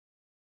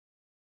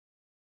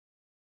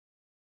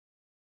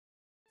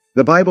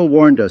The Bible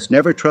warned us,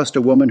 never trust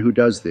a woman who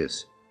does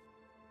this.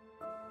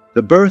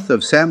 The birth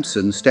of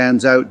Samson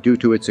stands out due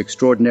to its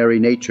extraordinary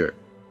nature.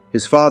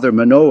 His father,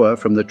 Manoah,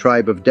 from the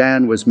tribe of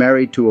Dan, was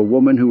married to a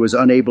woman who was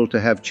unable to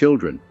have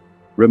children.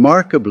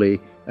 Remarkably,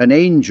 an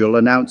angel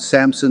announced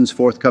Samson's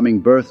forthcoming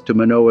birth to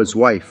Manoah's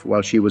wife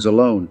while she was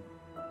alone,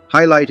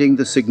 highlighting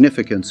the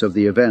significance of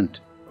the event.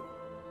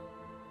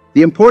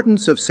 The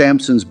importance of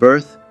Samson's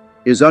birth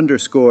is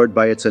underscored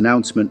by its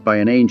announcement by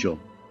an angel,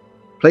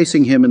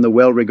 placing him in the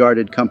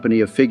well-regarded company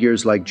of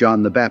figures like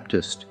John the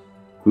Baptist,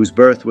 whose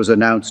birth was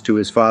announced to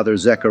his father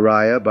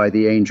Zechariah by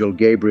the angel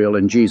Gabriel,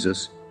 and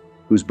Jesus,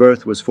 whose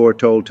birth was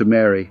foretold to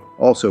Mary,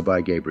 also by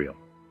Gabriel.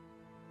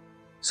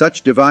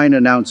 Such divine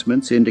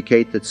announcements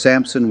indicate that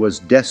Samson was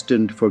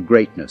destined for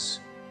greatness,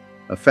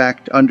 a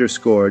fact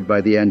underscored by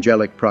the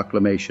angelic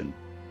proclamation.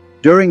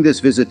 During this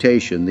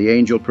visitation, the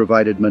angel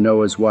provided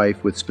Manoah's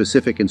wife with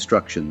specific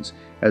instructions,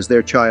 as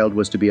their child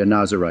was to be a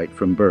Nazirite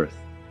from birth.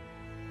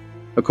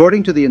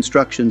 According to the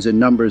instructions in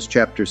Numbers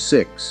chapter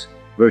 6,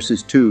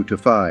 verses 2 to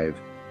 5,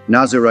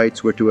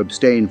 Nazirites were to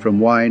abstain from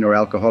wine or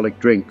alcoholic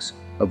drinks,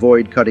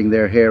 avoid cutting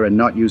their hair, and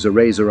not use a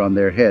razor on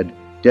their head,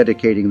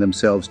 dedicating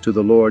themselves to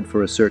the Lord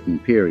for a certain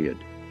period.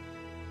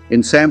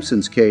 In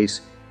Samson's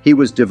case, he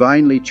was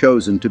divinely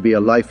chosen to be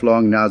a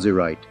lifelong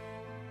Nazirite,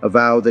 a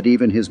vow that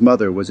even his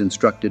mother was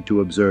instructed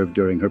to observe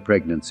during her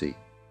pregnancy.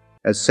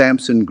 As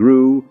Samson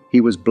grew,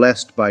 he was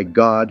blessed by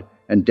God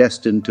and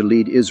destined to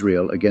lead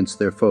Israel against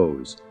their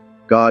foes.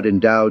 God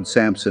endowed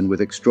Samson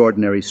with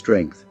extraordinary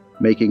strength,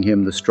 making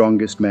him the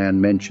strongest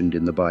man mentioned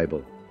in the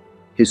Bible.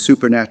 His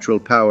supernatural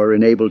power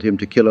enabled him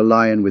to kill a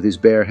lion with his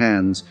bare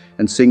hands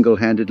and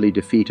single-handedly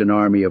defeat an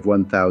army of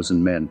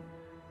 1,000 men.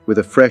 With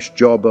a fresh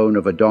jawbone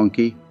of a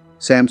donkey,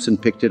 Samson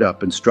picked it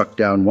up and struck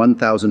down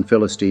 1,000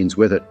 Philistines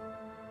with it.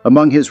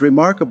 Among his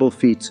remarkable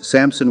feats,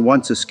 Samson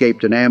once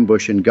escaped an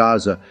ambush in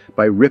Gaza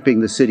by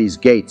ripping the city's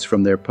gates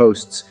from their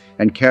posts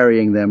and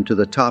carrying them to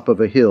the top of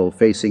a hill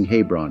facing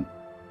Hebron.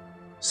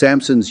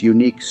 Samson's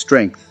unique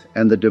strength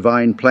and the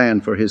divine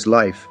plan for his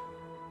life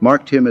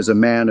marked him as a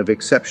man of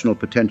exceptional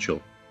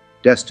potential,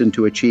 destined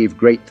to achieve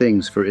great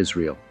things for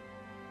Israel.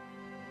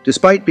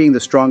 Despite being the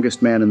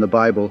strongest man in the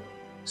Bible,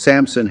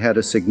 Samson had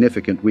a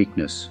significant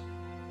weakness: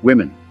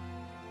 women.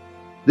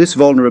 This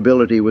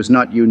vulnerability was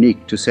not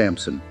unique to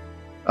Samson.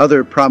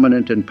 Other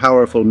prominent and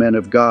powerful men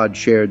of God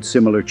shared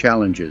similar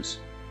challenges.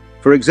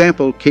 For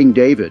example, King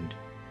David,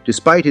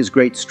 despite his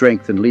great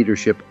strength and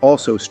leadership,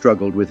 also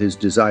struggled with his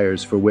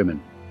desires for women.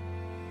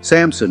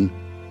 Samson,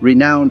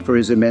 renowned for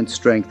his immense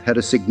strength, had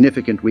a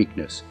significant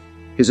weakness: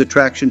 his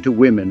attraction to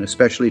women,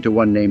 especially to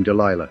one named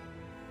Delilah.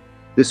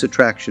 This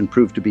attraction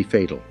proved to be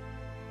fatal.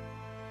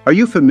 Are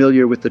you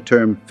familiar with the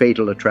term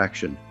fatal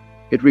attraction?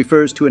 It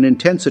refers to an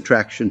intense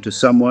attraction to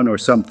someone or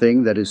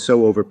something that is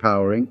so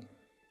overpowering.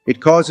 It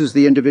causes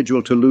the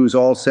individual to lose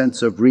all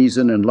sense of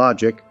reason and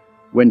logic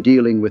when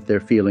dealing with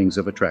their feelings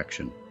of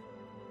attraction.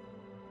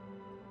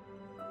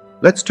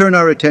 Let's turn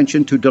our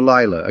attention to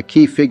Delilah, a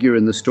key figure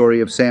in the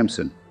story of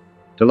Samson.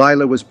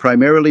 Delilah was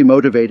primarily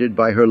motivated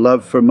by her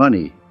love for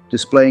money,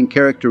 displaying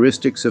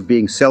characteristics of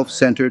being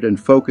self-centered and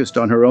focused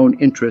on her own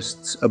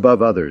interests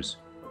above others.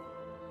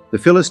 The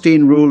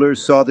Philistine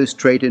rulers saw this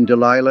trait in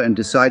Delilah and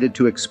decided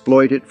to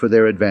exploit it for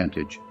their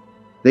advantage.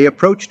 They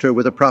approached her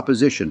with a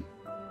proposition: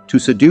 to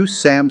seduce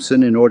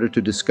Samson in order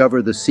to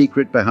discover the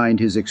secret behind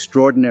his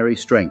extraordinary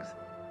strength.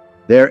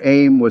 Their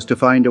aim was to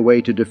find a way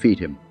to defeat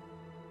him.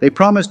 They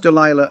promised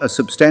Delilah a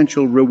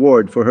substantial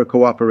reward for her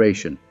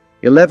cooperation: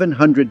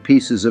 1,100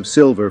 pieces of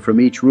silver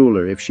from each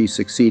ruler if she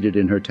succeeded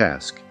in her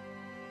task.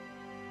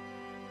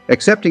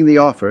 Accepting the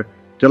offer,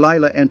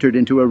 Delilah entered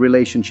into a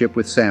relationship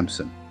with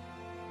Samson.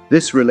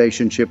 This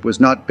relationship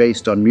was not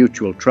based on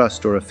mutual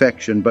trust or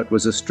affection, but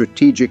was a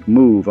strategic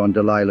move on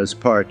Delilah's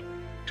part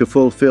to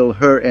fulfill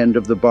her end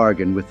of the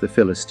bargain with the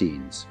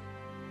Philistines.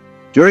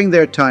 During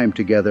their time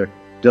together,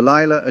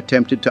 Delilah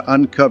attempted to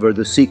uncover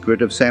the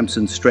secret of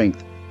Samson's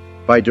strength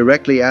by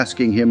directly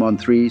asking him on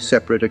 3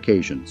 separate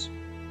occasions.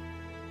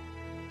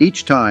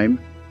 Each time,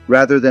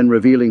 rather than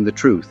revealing the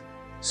truth,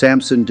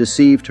 Samson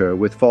deceived her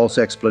with false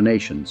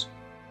explanations.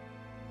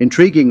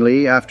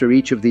 Intriguingly, after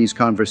each of these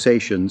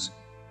conversations,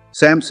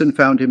 Samson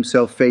found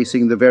himself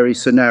facing the very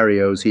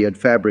scenarios he had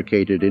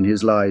fabricated in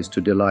his lies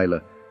to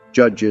Delilah.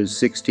 Judges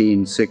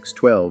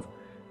 16:6-12.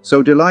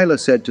 So Delilah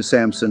said to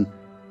Samson,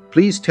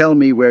 "Please tell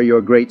me where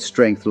your great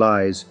strength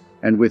lies,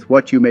 and with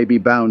what you may be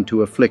bound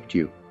to afflict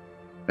you."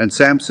 And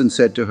Samson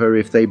said to her,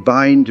 "If they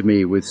bind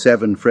me with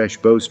 7 fresh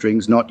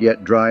bowstrings not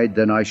yet dried,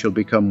 then I shall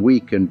become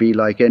weak and be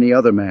like any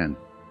other man."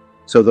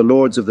 So the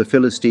lords of the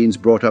Philistines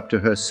brought up to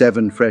her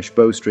 7 fresh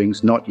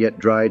bowstrings not yet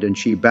dried, and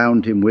she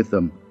bound him with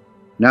them.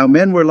 Now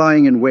men were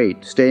lying in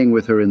wait, staying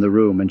with her in the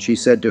room, and she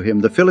said to him,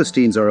 "The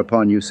Philistines are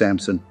upon you,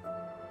 Samson."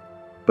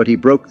 But he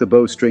broke the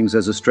bowstrings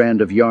as a strand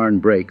of yarn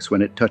breaks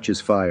when it touches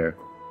fire.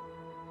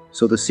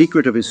 So the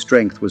secret of his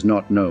strength was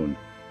not known.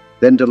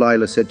 Then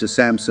Delilah said to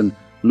Samson,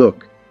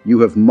 "Look, you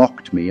have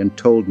mocked me and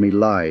told me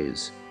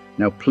lies.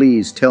 Now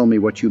please tell me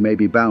what you may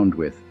be bound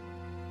with."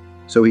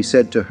 So he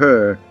said to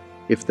her,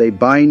 If they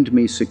bind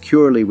me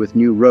securely with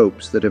new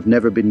ropes that have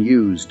never been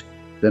used,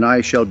 then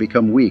I shall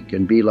become weak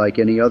and be like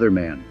any other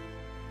man."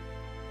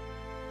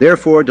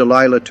 Therefore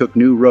Delilah took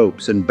new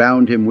ropes and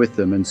bound him with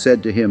them and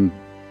said to him,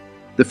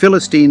 "The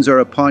Philistines are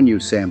upon you,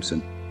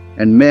 Samson."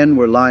 And men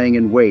were lying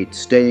in wait,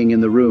 staying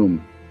in the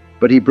room,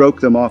 but he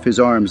broke them off his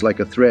arms like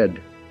a thread.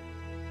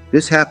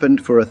 This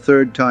happened for a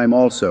third time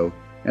also,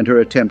 and her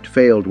attempt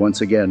failed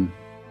once again.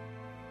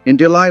 In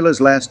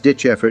Delilah's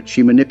last-ditch effort,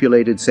 she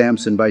manipulated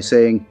Samson by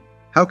saying,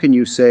 "How can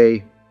you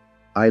say,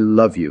 'I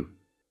love you,'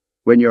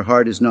 when your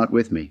heart is not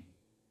with me?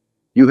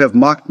 You have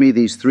mocked me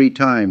these 3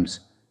 times,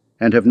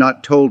 and have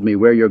not told me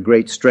where your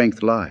great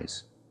strength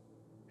lies."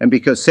 And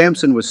because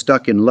Samson was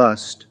stuck in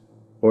lust,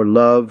 or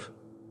love,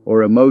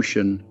 or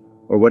emotion,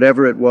 or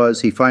whatever it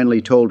was, he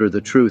finally told her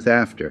the truth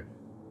after.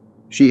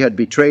 She had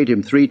betrayed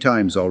him 3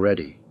 times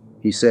already.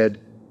 He said,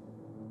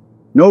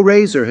 "No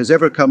razor has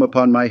ever come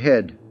upon my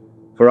head,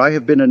 for I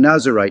have been a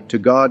Nazirite to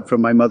God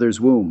from my mother's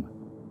womb.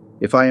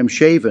 If I am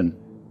shaven,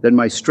 then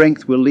my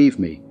strength will leave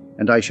me,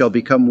 and I shall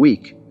become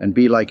weak and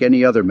be like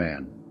any other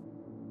man."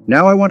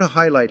 Now I want to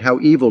highlight how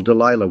evil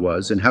Delilah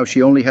was and how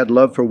she only had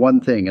love for one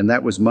thing, and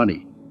that was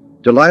money.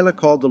 Delilah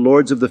called the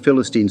lords of the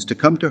Philistines to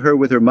come to her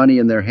with her money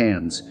in their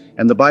hands,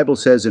 and the Bible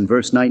says in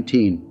verse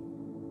 19,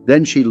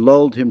 "Then she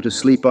lulled him to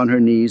sleep on her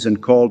knees and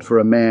called for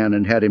a man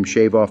and had him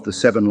shave off the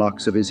 7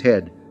 locks of his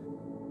head.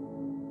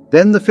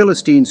 Then the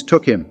Philistines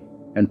took him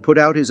and put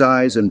out his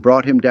eyes and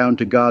brought him down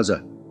to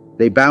Gaza.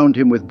 They bound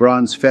him with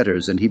bronze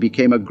fetters, and he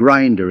became a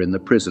grinder in the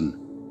prison.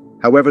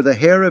 However, the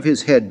hair of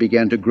his head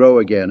began to grow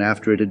again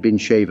after it had been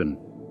shaven."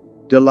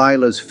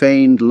 Delilah's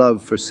feigned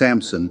love for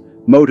Samson,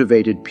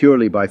 motivated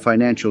purely by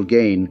financial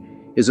gain,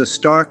 is a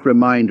stark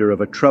reminder of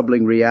a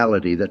troubling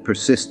reality that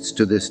persists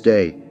to this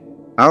day.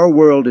 Our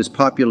world is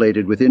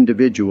populated with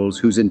individuals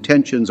whose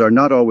intentions are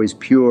not always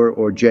pure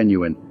or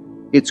genuine.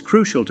 It's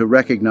crucial to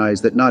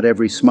recognize that not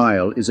every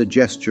smile is a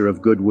gesture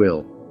of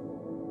goodwill.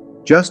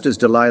 Just as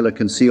Delilah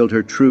concealed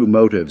her true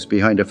motives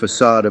behind a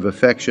facade of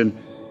affection,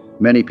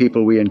 many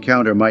people we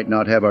encounter might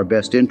not have our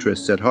best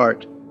interests at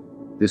heart.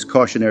 This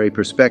cautionary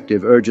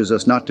perspective urges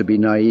us not to be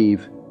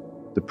naive.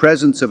 The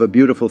presence of a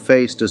beautiful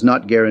face does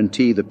not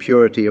guarantee the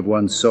purity of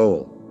one's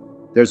soul.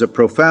 There's a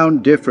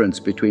profound difference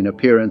between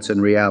appearance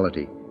and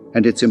reality,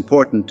 and it's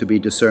important to be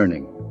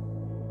discerning.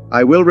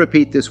 I will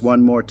repeat this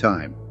one more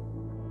time.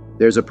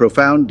 There's a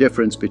profound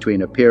difference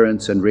between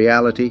appearance and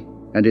reality,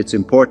 and it's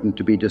important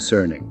to be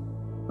discerning.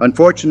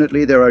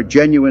 Unfortunately, there are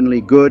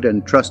genuinely good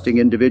and trusting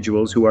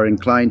individuals who are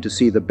inclined to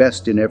see the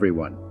best in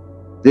everyone.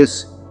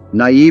 This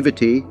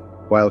naivety,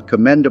 while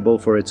commendable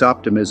for its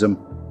optimism,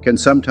 can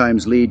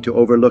sometimes lead to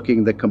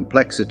overlooking the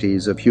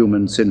complexities of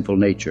human sinful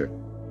nature.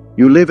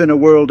 You live in a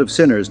world of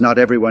sinners. Not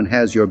everyone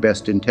has your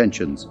best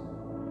intentions.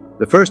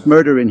 The first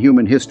murder in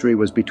human history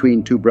was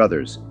between 2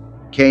 brothers,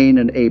 Cain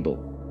and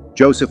Abel.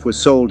 Joseph was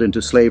sold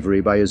into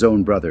slavery by his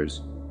own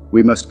brothers.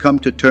 We must come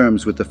to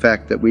terms with the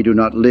fact that we do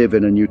not live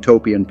in an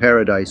utopian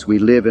paradise. We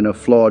live in a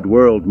flawed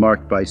world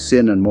marked by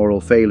sin and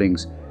moral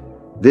failings.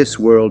 This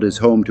world is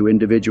home to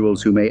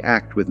individuals who may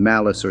act with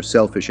malice or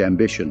selfish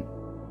ambition.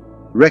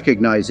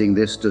 Recognizing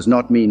this does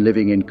not mean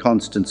living in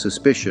constant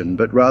suspicion,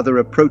 but rather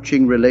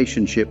approaching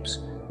relationships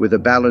with a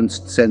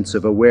balanced sense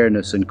of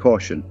awareness and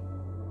caution.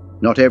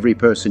 Not every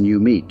person you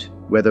meet,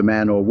 whether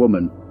man or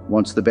woman,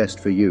 wants the best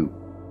for you.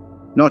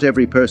 Not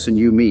every person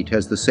you meet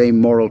has the same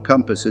moral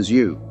compass as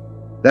you.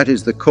 That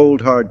is the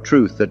cold, hard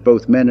truth that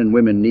both men and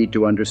women need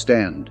to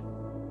understand.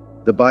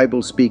 The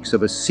Bible speaks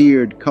of a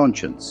seared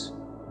conscience.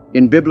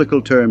 In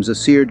biblical terms, a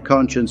seared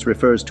conscience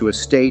refers to a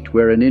state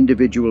where an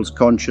individual's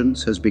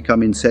conscience has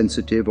become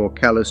insensitive or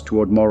callous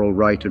toward moral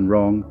right and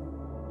wrong.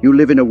 You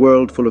live in a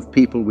world full of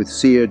people with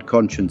seared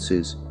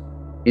consciences.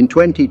 In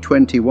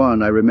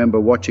 2021, I remember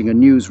watching a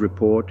news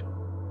report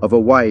of a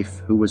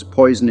wife who was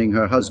poisoning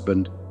her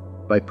husband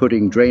by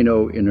putting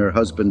Drano in her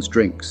husband's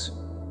drinks.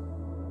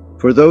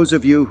 For those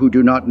of you who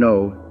do not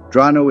know,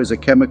 Drano is a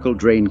chemical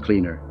drain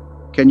cleaner.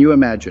 Can you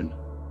imagine?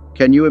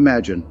 Can you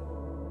imagine?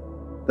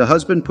 The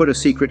husband put a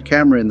secret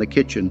camera in the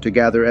kitchen to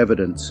gather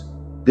evidence.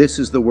 This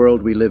is the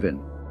world we live in.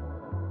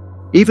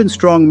 Even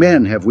strong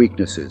men have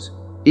weaknesses.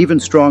 Even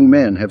strong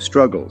men have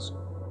struggles.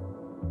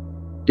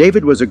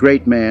 David was a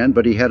great man,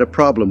 but he had a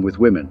problem with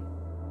women.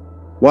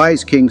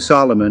 Wise King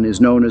Solomon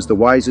is known as the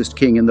wisest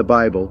king in the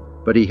Bible,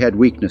 but he had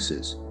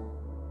weaknesses.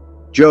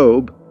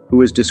 Job,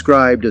 who is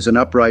described as an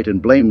upright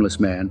and blameless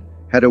man,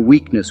 had a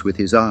weakness with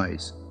his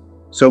eyes,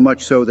 so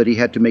much so that he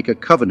had to make a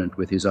covenant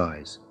with his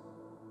eyes.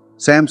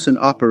 Samson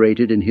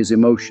operated in his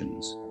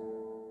emotions.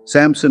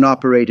 Samson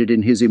operated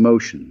in his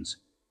emotions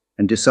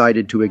and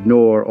decided to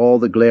ignore all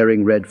the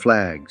glaring red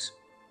flags.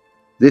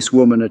 This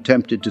woman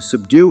attempted to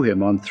subdue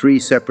him on 3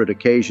 separate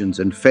occasions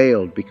and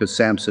failed because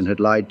Samson had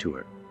lied to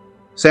her.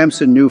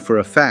 Samson knew for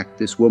a fact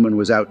this woman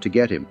was out to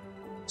get him.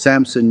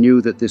 Samson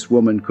knew that this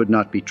woman could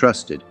not be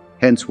trusted,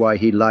 hence why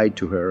he lied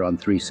to her on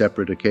 3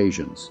 separate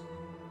occasions.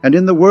 And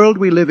in the world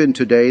we live in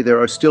today,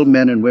 there are still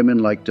men and women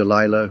like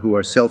Delilah who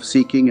are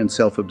self-seeking and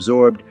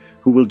self-absorbed,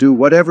 who will do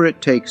whatever it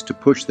takes to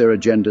push their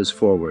agendas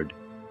forward,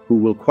 who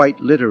will quite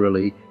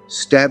literally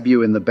stab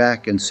you in the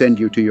back and send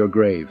you to your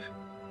grave.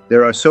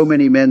 There are so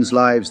many men's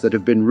lives that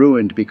have been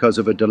ruined because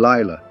of a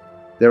Delilah.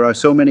 There are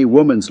so many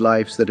women's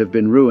lives that have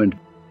been ruined.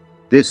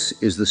 This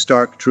is the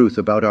stark truth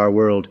about our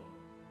world.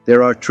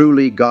 There are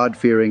truly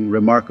God-fearing,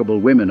 remarkable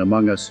women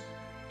among us.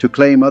 To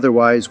claim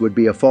otherwise would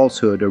be a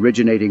falsehood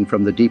originating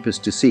from the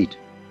deepest deceit.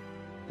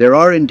 There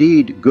are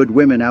indeed good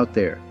women out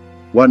there.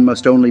 One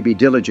must only be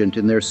diligent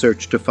in their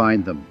search to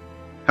find them.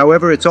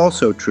 However, it's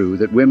also true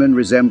that women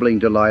resembling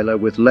Delilah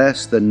with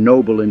less than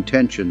noble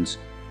intentions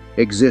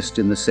exist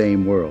in the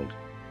same world.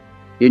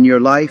 In your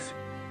life,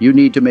 you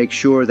need to make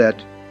sure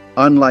that,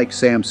 unlike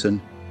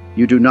Samson,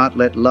 you do not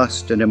let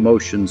lust and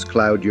emotions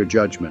cloud your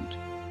judgment.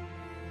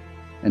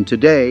 And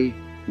today,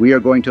 we are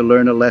going to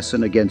learn a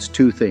lesson against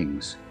two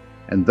things,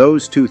 and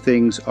those two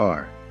things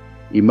are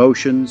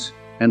emotions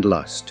and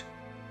lust.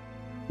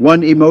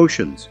 1.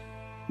 Emotions.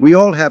 We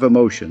all have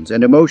emotions,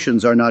 and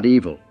emotions are not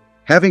evil.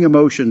 Having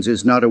emotions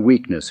is not a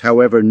weakness.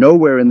 However,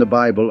 nowhere in the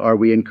Bible are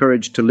we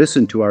encouraged to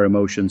listen to our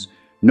emotions.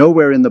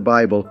 Nowhere in the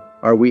Bible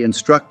are we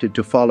instructed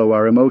to follow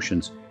our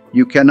emotions.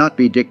 You cannot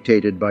be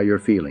dictated by your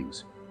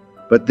feelings.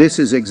 But this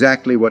is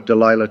exactly what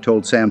Delilah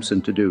told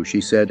Samson to do. She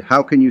said,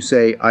 "How can you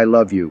say, 'I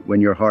love you,' when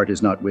your heart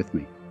is not with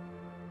me?"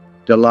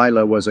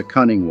 Delilah was a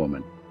cunning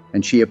woman,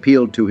 and she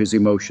appealed to his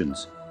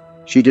emotions.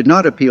 She did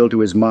not appeal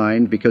to his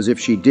mind, because if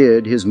she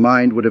did, his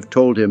mind would have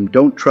told him,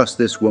 "Don't trust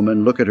this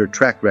woman, look at her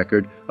track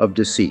record of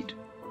deceit."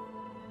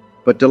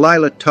 But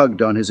Delilah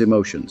tugged on his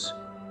emotions.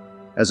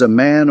 As a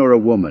man or a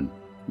woman,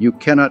 you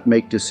cannot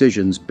make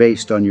decisions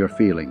based on your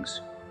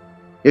feelings.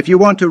 If you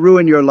want to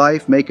ruin your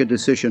life, make a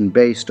decision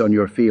based on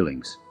your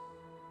feelings.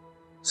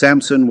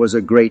 Samson was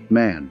a great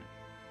man,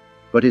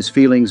 but his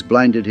feelings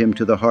blinded him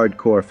to the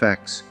hardcore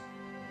facts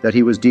that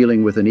he was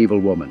dealing with an evil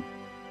woman.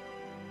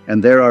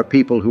 And there are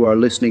people who are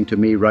listening to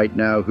me right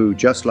now who,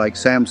 just like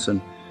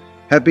Samson,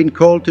 have been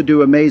called to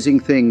do amazing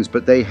things,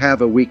 but they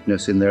have a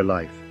weakness in their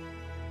life.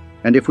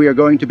 And if we are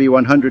going to be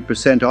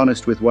 100%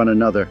 honest with one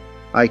another,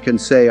 I can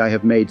say I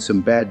have made some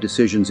bad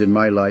decisions in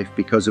my life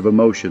because of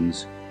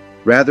emotions.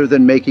 Rather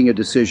than making a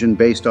decision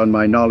based on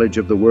my knowledge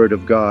of the Word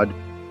of God,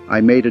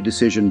 I made a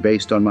decision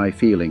based on my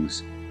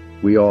feelings.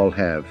 We all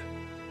have.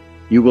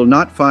 You will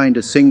not find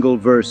a single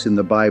verse in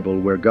the Bible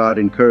where God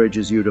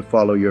encourages you to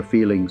follow your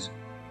feelings,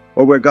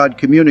 or where God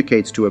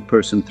communicates to a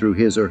person through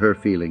his or her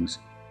feelings.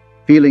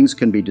 Feelings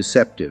can be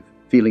deceptive,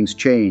 feelings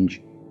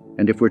change,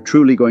 and if we're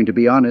truly going to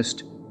be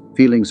honest,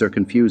 feelings are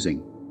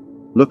confusing.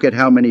 Look at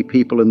how many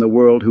people in the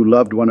world who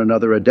loved one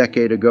another a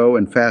decade ago,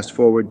 and fast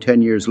forward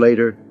 10 years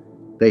later,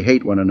 they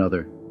hate one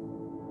another.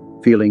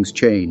 Feelings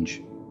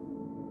change.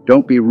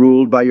 Don't be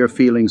ruled by your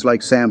feelings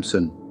like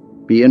Samson.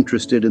 Be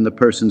interested in the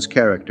person's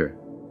character.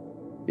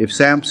 If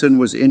Samson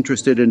was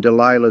interested in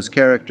Delilah's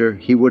character,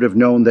 he would have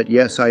known that,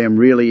 yes, I am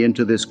really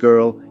into this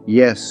girl.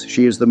 Yes,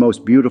 she is the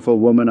most beautiful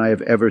woman I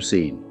have ever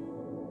seen.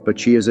 But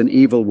she is an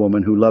evil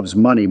woman who loves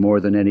money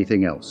more than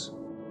anything else.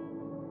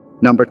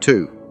 Number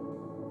 2,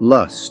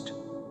 lust.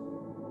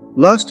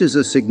 Lust is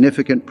a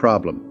significant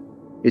problem.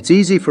 It's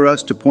easy for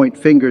us to point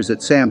fingers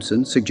at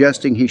Samson,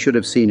 suggesting he should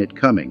have seen it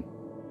coming.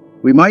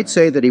 We might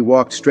say that he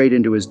walked straight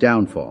into his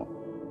downfall.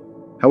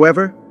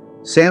 However,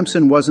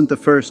 Samson wasn't the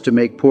first to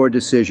make poor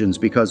decisions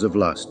because of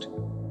lust,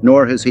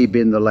 nor has he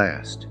been the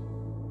last.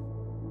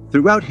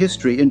 Throughout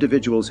history,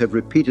 individuals have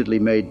repeatedly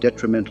made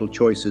detrimental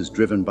choices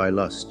driven by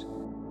lust.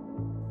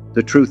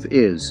 The truth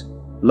is,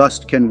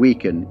 lust can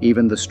weaken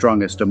even the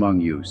strongest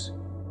among you.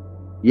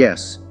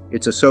 Yes,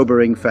 it's a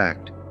sobering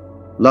fact.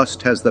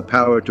 Lust has the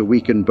power to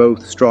weaken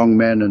both strong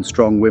men and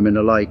strong women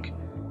alike.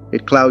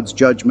 It clouds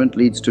judgment,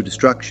 leads to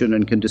destruction,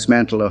 and can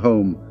dismantle a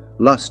home.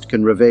 Lust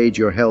can ravage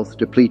your health,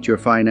 deplete your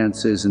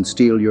finances, and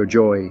steal your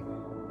joy.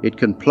 It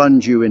can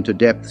plunge you into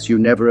depths you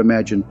never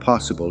imagined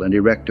possible and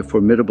erect a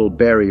formidable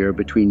barrier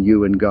between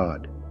you and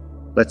God.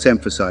 Let's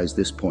emphasize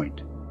this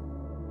point.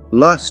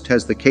 Lust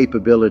has the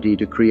capability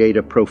to create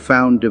a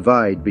profound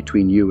divide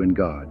between you and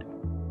God.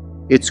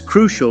 It's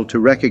crucial to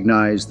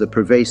recognize the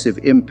pervasive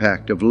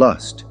impact of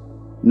lust,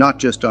 not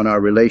just on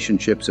our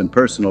relationships and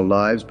personal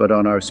lives, but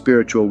on our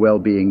spiritual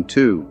well-being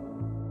too.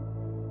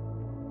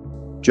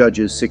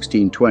 Judges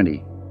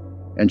 16:20,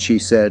 and she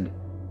said,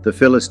 "The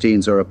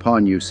Philistines are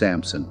upon you,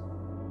 Samson."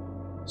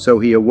 So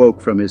he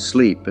awoke from his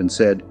sleep and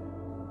said,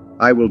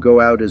 "I will go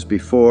out as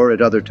before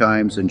at other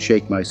times and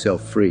shake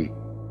myself free."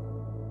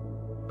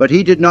 But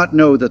he did not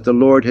know that the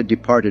Lord had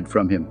departed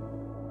from him.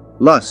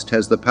 Lust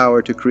has the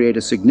power to create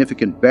a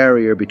significant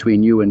barrier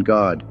between you and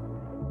God.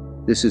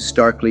 This is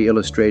starkly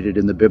illustrated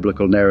in the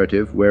biblical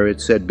narrative, where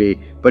it said,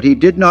 "But he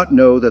did not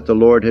know that the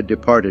Lord had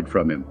departed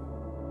from him."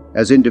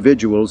 As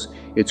individuals,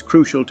 it's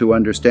crucial to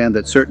understand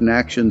that certain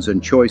actions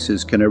and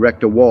choices can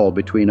erect a wall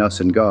between us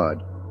and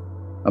God.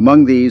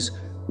 Among these,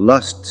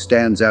 lust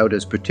stands out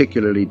as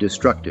particularly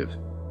destructive.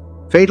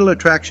 Fatal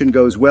attraction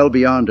goes well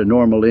beyond a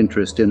normal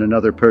interest in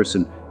another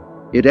person.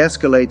 It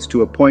escalates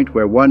to a point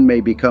where one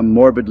may become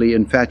morbidly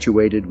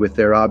infatuated with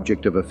their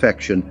object of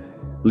affection,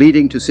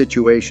 leading to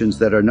situations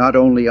that are not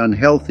only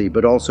unhealthy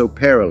but also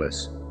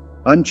perilous.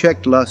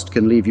 Unchecked lust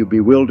can leave you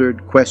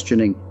bewildered,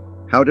 questioning,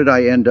 "How did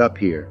I end up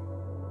here?"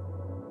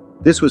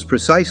 This was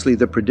precisely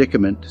the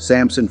predicament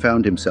Samson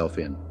found himself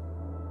in.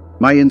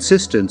 My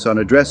insistence on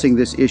addressing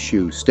this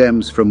issue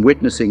stems from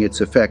witnessing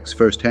its effects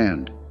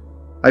firsthand.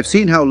 I've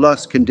seen how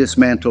lust can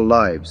dismantle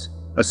lives.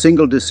 A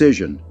single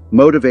decision,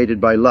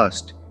 motivated by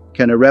lust,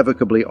 can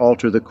irrevocably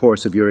alter the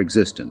course of your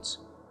existence.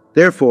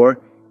 Therefore,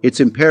 it's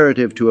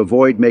imperative to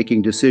avoid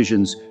making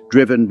decisions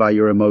driven by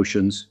your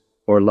emotions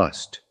or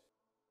lust.